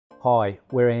Hi,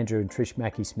 we're Andrew and Trish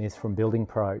Mackey-Smith from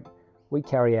BuildingPro. We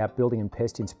carry out building and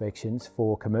pest inspections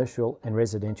for commercial and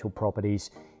residential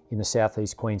properties in the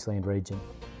southeast Queensland region.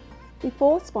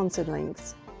 Before sponsored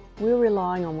links, we were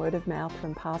relying on word of mouth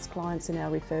from past clients and our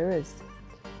referrers.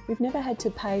 We've never had to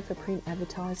pay for print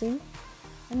advertising,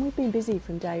 and we've been busy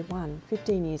from day one,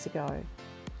 15 years ago.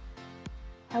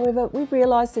 However, we've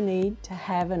realised the need to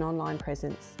have an online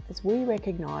presence, as we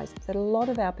recognise that a lot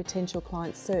of our potential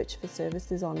clients search for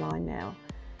services online now.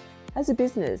 As a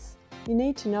business, you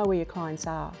need to know where your clients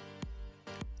are,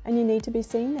 and you need to be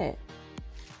seen there.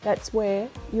 That's where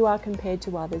you are compared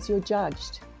to others, you're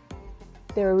judged.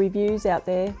 There are reviews out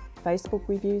there, Facebook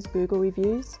reviews, Google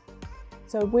reviews.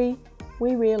 So we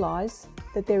realise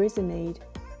that there is a need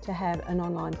to have an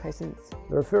online presence.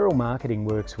 The referral marketing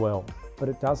works well, but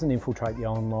it doesn't infiltrate the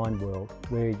online world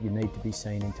where you need to be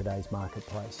seen in today's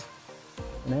marketplace.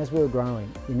 And as we're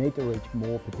growing, you need to reach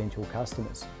more potential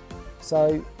customers.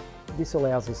 So this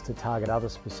allows us to target other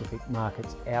specific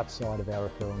markets outside of our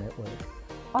referral network.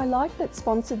 I like that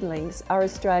sponsored links are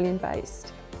Australian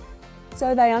based,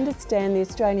 so they understand the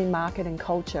Australian market and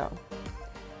culture.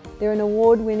 They're an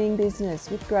award-winning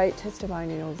business with great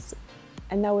testimonials,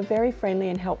 and they were very friendly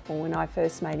and helpful when I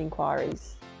first made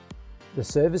inquiries. The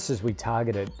services we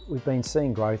targeted, we've been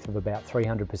seeing growth of about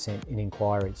 300% in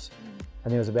inquiries,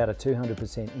 and there was about a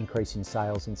 200% increase in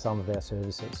sales in some of our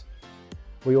services.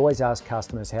 We always ask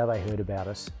customers how they heard about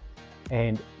us,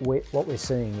 and what we're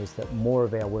seeing is that more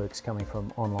of our work's coming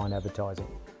from online advertising.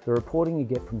 The reporting you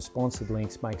get from sponsored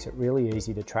links makes it really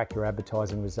easy to track your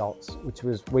advertising results, which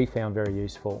we found very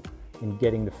useful in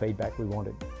getting the feedback we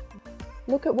wanted.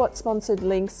 Look at what sponsored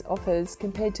links offers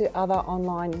compared to other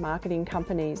online marketing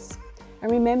companies. And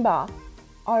remember,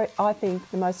 I think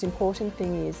the most important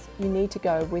thing is you need to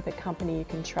go with a company you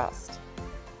can trust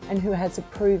and who has a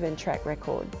proven track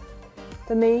record.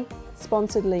 For me,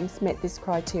 sponsored links met this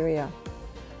criteria.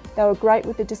 They were great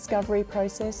with the discovery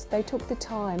process. They took the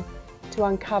time to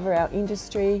uncover our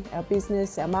industry, our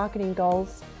business, our marketing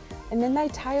goals, and then they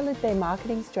tailored their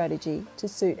marketing strategy to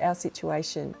suit our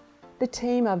situation. The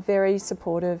team are very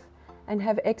supportive and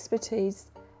have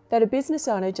expertise that a business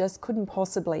owner just couldn't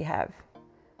possibly have.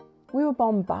 We were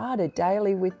bombarded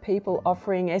daily with people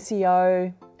offering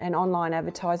SEO and online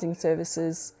advertising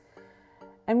services,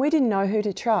 and we didn't know who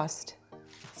to trust.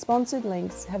 Sponsored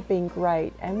links have been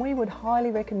great, and we would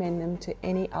highly recommend them to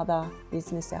any other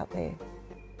business out there.